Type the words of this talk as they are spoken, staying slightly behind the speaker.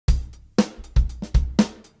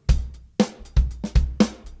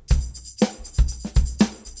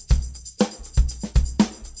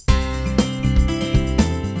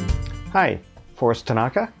Hi, Forrest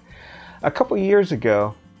Tanaka. A couple years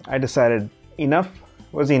ago, I decided enough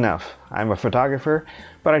was enough. I'm a photographer,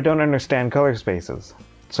 but I don't understand color spaces.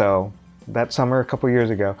 So that summer, a couple years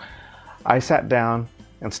ago, I sat down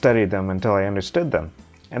and studied them until I understood them.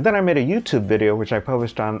 And then I made a YouTube video which I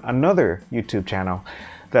published on another YouTube channel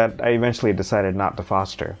that I eventually decided not to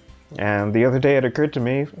foster. And the other day it occurred to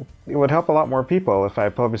me it would help a lot more people if I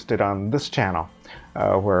published it on this channel,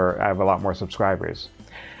 where I have a lot more subscribers.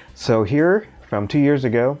 So here, from 2 years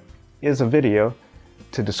ago, is a video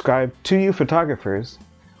to describe to you photographers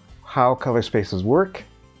how color spaces work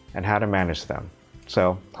and how to manage them.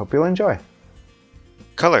 So, hope you'll enjoy.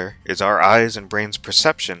 Color is our eyes and brain's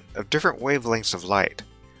perception of different wavelengths of light,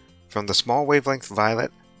 from the small wavelength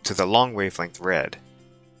violet to the long wavelength red,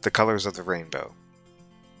 the colors of the rainbow.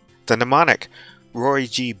 The mnemonic Roy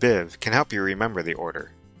G. Biv can help you remember the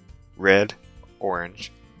order: red,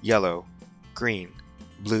 orange, yellow, green,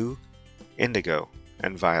 blue, indigo,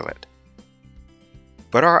 and violet.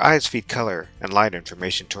 But our eyes feed color and light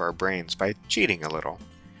information to our brains by cheating a little.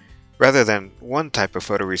 Rather than one type of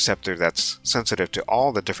photoreceptor that's sensitive to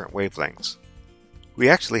all the different wavelengths, we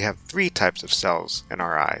actually have 3 types of cells in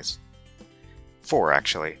our eyes. 4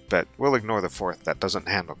 actually, but we'll ignore the 4th that doesn't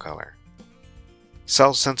handle color.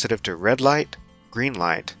 Cells sensitive to red light, green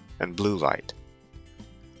light, and blue light.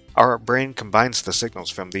 Our brain combines the signals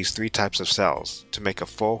from these 3 types of cells to make a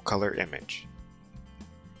full color image.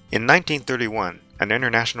 In 1931, an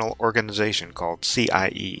international organization called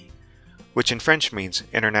CIE, which in French means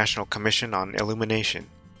International Commission on Illumination,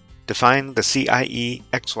 defined the CIE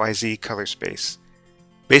XYZ color space,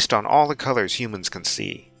 based on all the colors humans can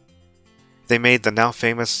see. They made the now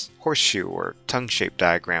famous horseshoe or tongue-shaped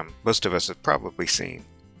diagram most of us have probably seen.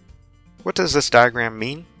 What does this diagram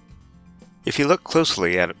mean? If you look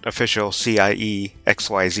closely at official CIE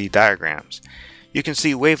XYZ diagrams, you can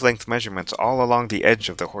see wavelength measurements all along the edge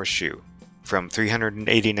of the horseshoe, from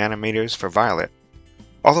 380 nanometers for violet,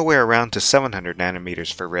 all the way around to 700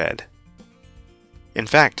 nanometers for red. In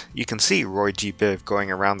fact, you can see Roy G. Biv going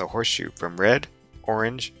around the horseshoe from red,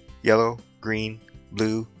 orange, yellow, green,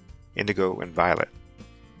 blue, indigo, and violet.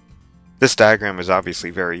 This diagram is obviously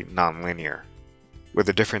very nonlinear, with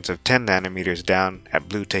a difference of 10 nanometers down at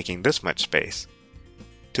blue taking this much space,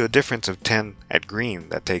 to a difference of 10 at green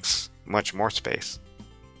that takes much more space.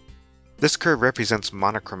 This curve represents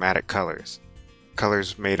monochromatic colors,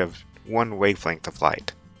 colors made of one wavelength of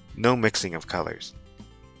light, no mixing of colors.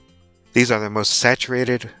 These are the most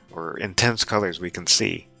saturated or intense colors we can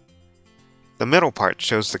see. The middle part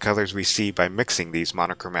shows the colors we see by mixing these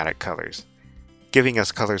monochromatic colors, giving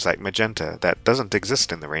us colors like magenta that doesn't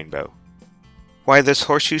exist in the rainbow. Why this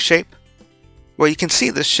horseshoe shape? Well, you can see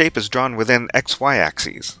this shape is drawn within XY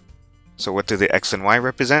axes. So what do the X and Y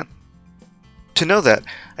represent? To know that,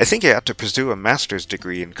 I think you have to pursue a master's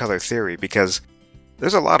degree in color theory because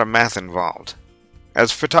there's a lot of math involved.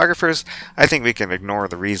 As photographers, I think we can ignore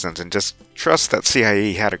the reasons and just trust that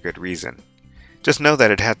CIE had a good reason. Just know that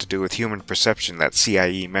it had to do with human perception that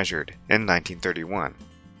CIE measured in 1931.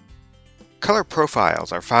 Color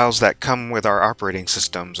profiles are files that come with our operating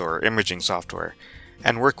systems or imaging software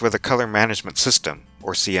and work with a color management system,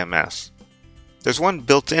 or CMS. There's one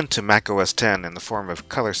built into Mac OS X in the form of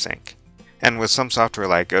ColorSync, and with some software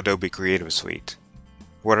like Adobe Creative Suite.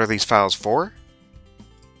 What are these files for?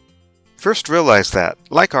 First, realize that,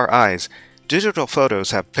 like our eyes, digital photos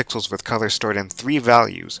have pixels with color stored in 3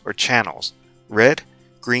 values, or channels: red,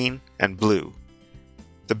 green, and blue.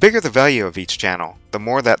 The bigger the value of each channel, the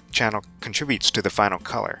more that channel contributes to the final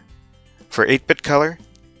color. For 8-bit color,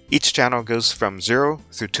 each channel goes from 0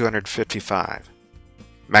 through 255.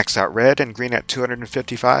 Max out red and green at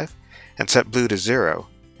 255, and set blue to 0,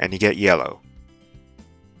 and you get yellow.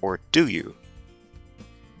 Or do you?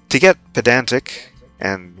 To get pedantic,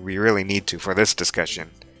 and we really need to for this discussion,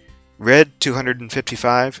 red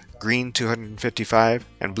 255, green 255,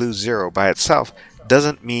 and blue 0 by itself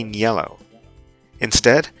doesn't mean yellow.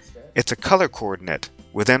 Instead, it's a color coordinate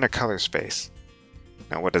within a color space.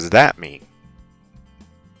 Now what does that mean?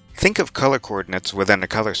 Think of color coordinates within a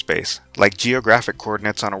color space, like geographic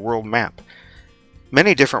coordinates on a world map.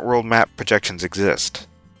 Many different world map projections exist: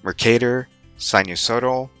 Mercator,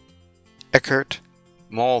 Sinusoidal, Eckert,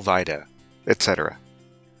 Mollweide, etc.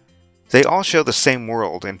 They all show the same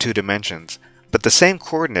world in 2 dimensions, but the same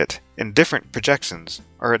coordinate in different projections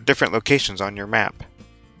are at different locations on your map.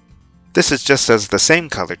 This is just as the same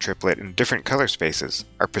color triplet in different color spaces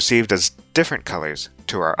are perceived as different colors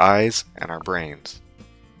to our eyes and our brains.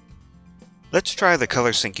 Let's try the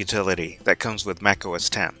ColorSync utility that comes with Mac OS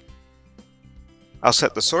X. I'll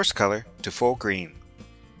set the source color to full green.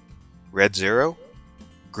 Red 0,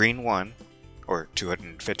 green 1, or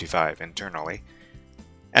 255 internally,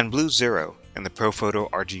 and blue 0 in the ProPhoto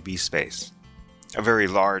RGB space, a very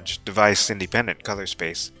large device-independent color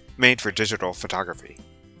space made for digital photography.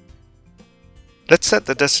 Let's set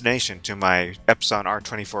the destination to my Epson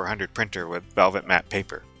R2400 printer with velvet matte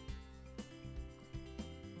paper.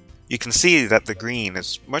 You can see that the green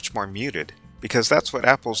is much more muted because that's what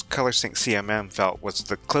Apple's ColorSync CMM felt was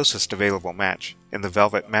the closest available match in the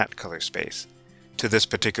velvet matte color space to this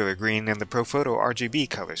particular green in the ProPhoto RGB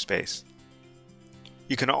color space.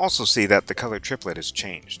 You can also see that the color triplet is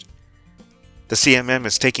changed. The CMM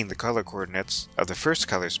is taking the color coordinates of the first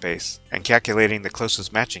color space and calculating the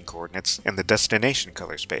closest matching coordinates in the destination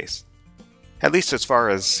color space, at least as far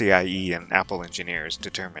as CIE and Apple engineers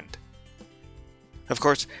determined. Of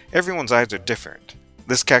course, everyone's eyes are different.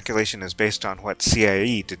 This calculation is based on what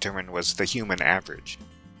CIE determined was the human average.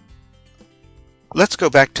 Let's go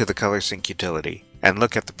back to the ColorSync utility and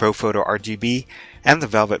look at the ProPhoto RGB and the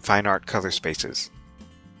Velvet Fine Art color spaces.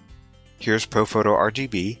 Here's ProPhoto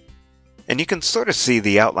RGB, and you can sort of see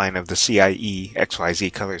the outline of the CIE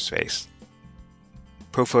XYZ color space.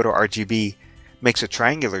 ProPhoto RGB makes a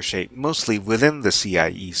triangular shape mostly within the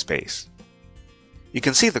CIE space. You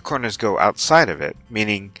can see the corners go outside of it,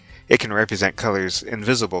 meaning it can represent colors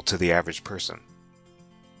invisible to the average person.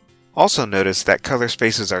 Also notice that color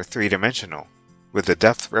spaces are three-dimensional, with the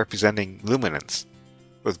depth representing luminance,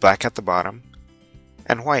 with black at the bottom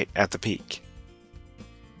and white at the peak.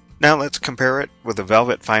 Now let's compare it with the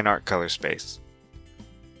Velvet Fine Art color space.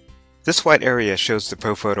 This white area shows the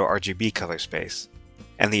ProPhoto RGB color space,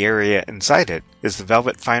 and the area inside it is the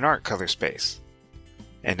Velvet Fine Art color space,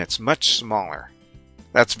 and it's much smaller.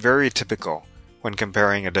 That's very typical when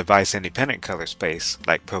comparing a device-independent color space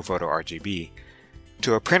like ProPhoto RGB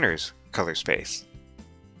to a printer's color space.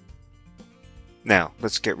 Now,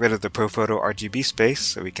 let's get rid of the ProPhoto RGB space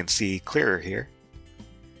so we can see clearer here.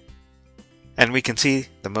 And we can see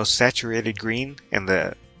the most saturated green in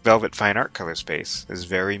the Velvet Fine Art color space is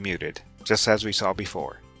very muted, just as we saw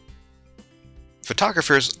before.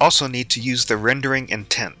 Photographers also need to use the rendering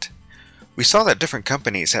intent. We saw that different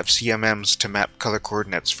companies have CMMs to map color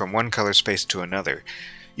coordinates from one color space to another,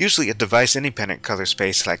 usually a device-independent color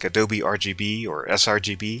space like Adobe RGB or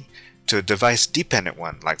sRGB, to a device-dependent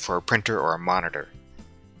one like for a printer or a monitor.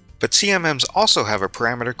 But CMMs also have a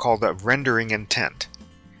parameter called a rendering intent.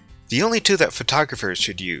 The only two that photographers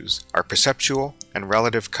should use are perceptual and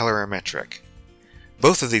relative colorimetric.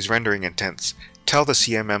 Both of these rendering intents tell the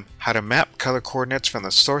CMM how to map color coordinates from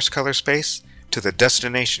the source color space to the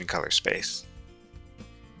destination color space.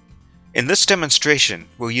 In this demonstration,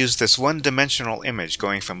 we'll use this one-dimensional image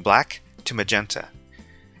going from black to magenta.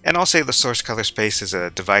 And I'll say the source color space is a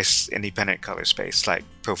device-independent color space, like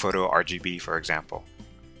ProPhoto RGB for example.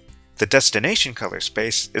 The destination color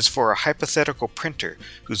space is for a hypothetical printer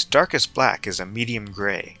whose darkest black is a medium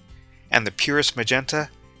gray, and the purest magenta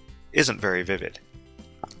isn't very vivid.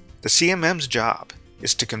 The CMM's job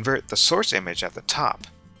is to convert the source image at the top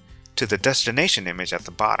to the destination image at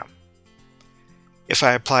the bottom. If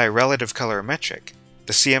I apply relative colorimetric,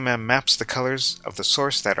 the CMM maps the colors of the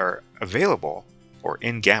source that are available, or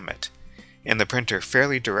in gamut, in the printer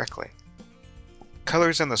fairly directly.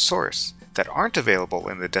 Colors in the source that aren't available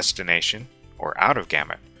in the destination, or out of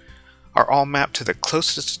gamut, are all mapped to the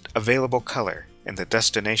closest available color in the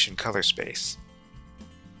destination color space.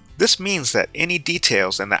 This means that any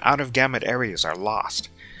details in the out of gamut areas are lost,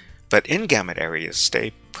 but in gamut areas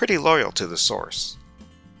stay pretty loyal to the source.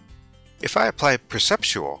 If I apply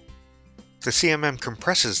perceptual, the CMM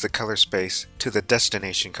compresses the color space to the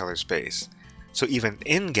destination color space, so even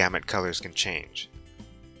in gamut colors can change.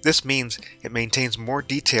 This means it maintains more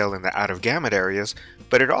detail in the out of gamut areas,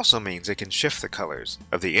 but it also means it can shift the colors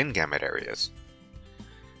of the in gamut areas.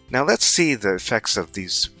 Now let's see the effects of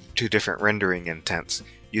these two different rendering intents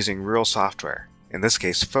using real software, in this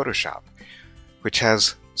case Photoshop, which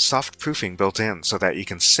has soft proofing built in so that you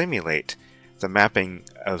can simulate the mapping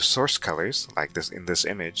of source colors, like this in this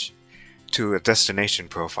image, to a destination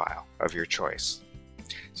profile of your choice.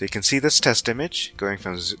 So you can see this test image going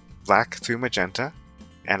from black through magenta,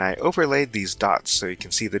 and I overlaid these dots so you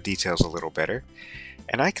can see the details a little better.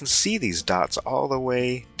 And I can see these dots all the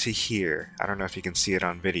way to here. I don't know if you can see it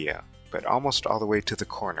on video, but almost all the way to the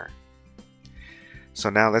corner. So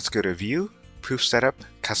now let's go to View, Proof Setup,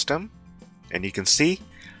 Custom, and you can see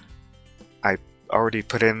I already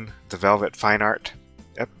put in the Velvet Fine Art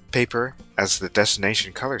paper as the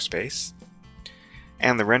destination color space,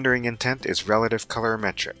 and the rendering intent is relative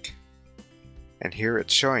colorimetric. And here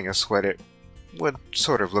it's showing us what it would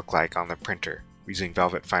sort of look like on the printer using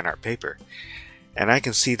Velvet Fine Art paper. And I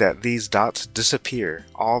can see that these dots disappear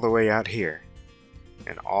all the way out here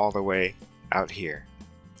and all the way out here.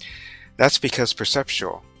 That's because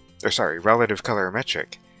relative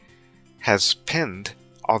colorimetric has pinned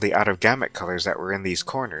all the out-of-gamut colors that were in these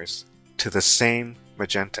corners to the same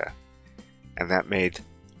magenta. And that made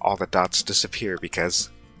all the dots disappear because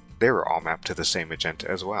they were all mapped to the same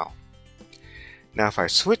magenta as well. Now if I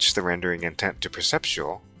switch the rendering intent to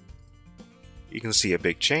perceptual, you can see a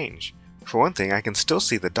big change. For one thing, I can still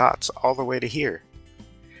see the dots all the way to here.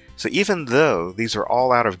 So even though these are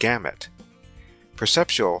all out of gamut,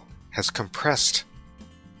 perceptual has compressed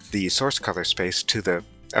the source color space to the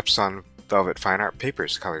Epson Velvet Fine Art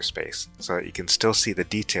Papers color space, so that you can still see the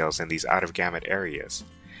details in these out of gamut areas.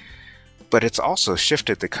 But it's also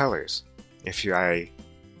shifted the colors. If I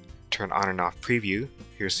turn on and off preview,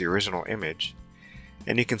 here's the original image,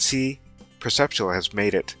 and you can see perceptual has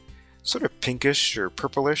made it sort of pinkish or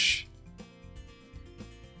purplish.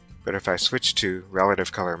 But if I switch to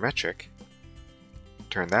relative colorimetric,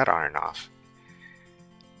 turn that on and off,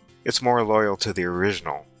 it's more loyal to the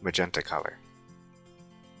original magenta color,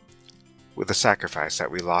 with the sacrifice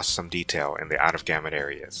that we lost some detail in the out-of-gamut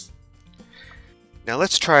areas. Now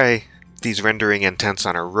let's try these rendering intents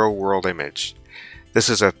on a real-world image. This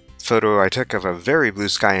is a photo I took of a very blue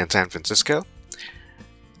sky in San Francisco.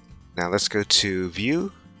 Now let's go to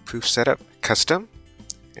View, Proof Setup, Custom,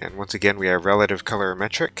 and once again we have relative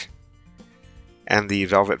colorimetric and the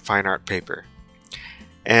Velvet Fine Art paper.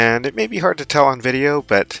 And it may be hard to tell on video,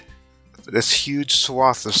 but this huge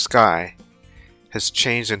swath of sky has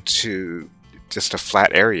changed into just a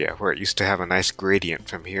flat area where it used to have a nice gradient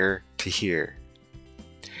from here to here.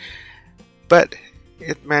 But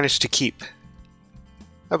it managed to keep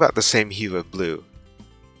about the same hue of blue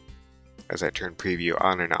as I turn preview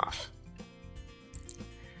on and off.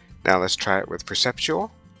 Now let's try it with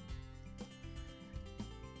perceptual.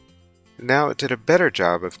 Now it did a better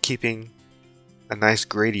job of keeping a nice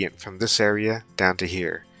gradient from this area down to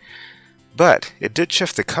here. But it did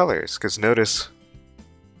shift the colors, because notice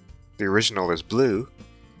the original is blue.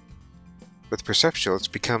 With perceptual it's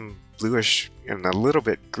become bluish and a little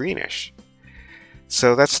bit greenish.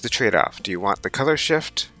 So that's the trade-off. Do you want the color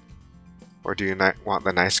shift, or do you not want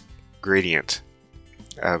the nice gradient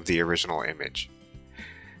of the original image?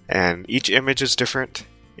 And each image is different.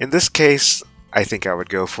 In this case, I think I would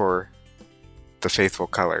go for the faithful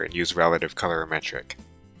color and use relative colorimetric.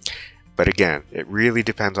 But again, it really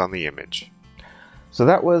depends on the image. So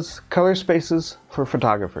that was color spaces for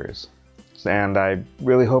photographers. And I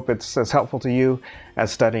really hope it's as helpful to you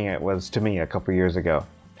as studying it was to me a couple years ago.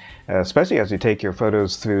 Especially as you take your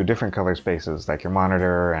photos through different color spaces like your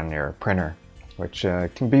monitor and your printer, which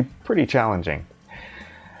can be pretty challenging.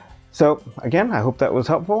 So again, I hope that was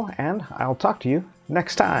helpful, and I'll talk to you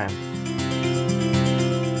next time.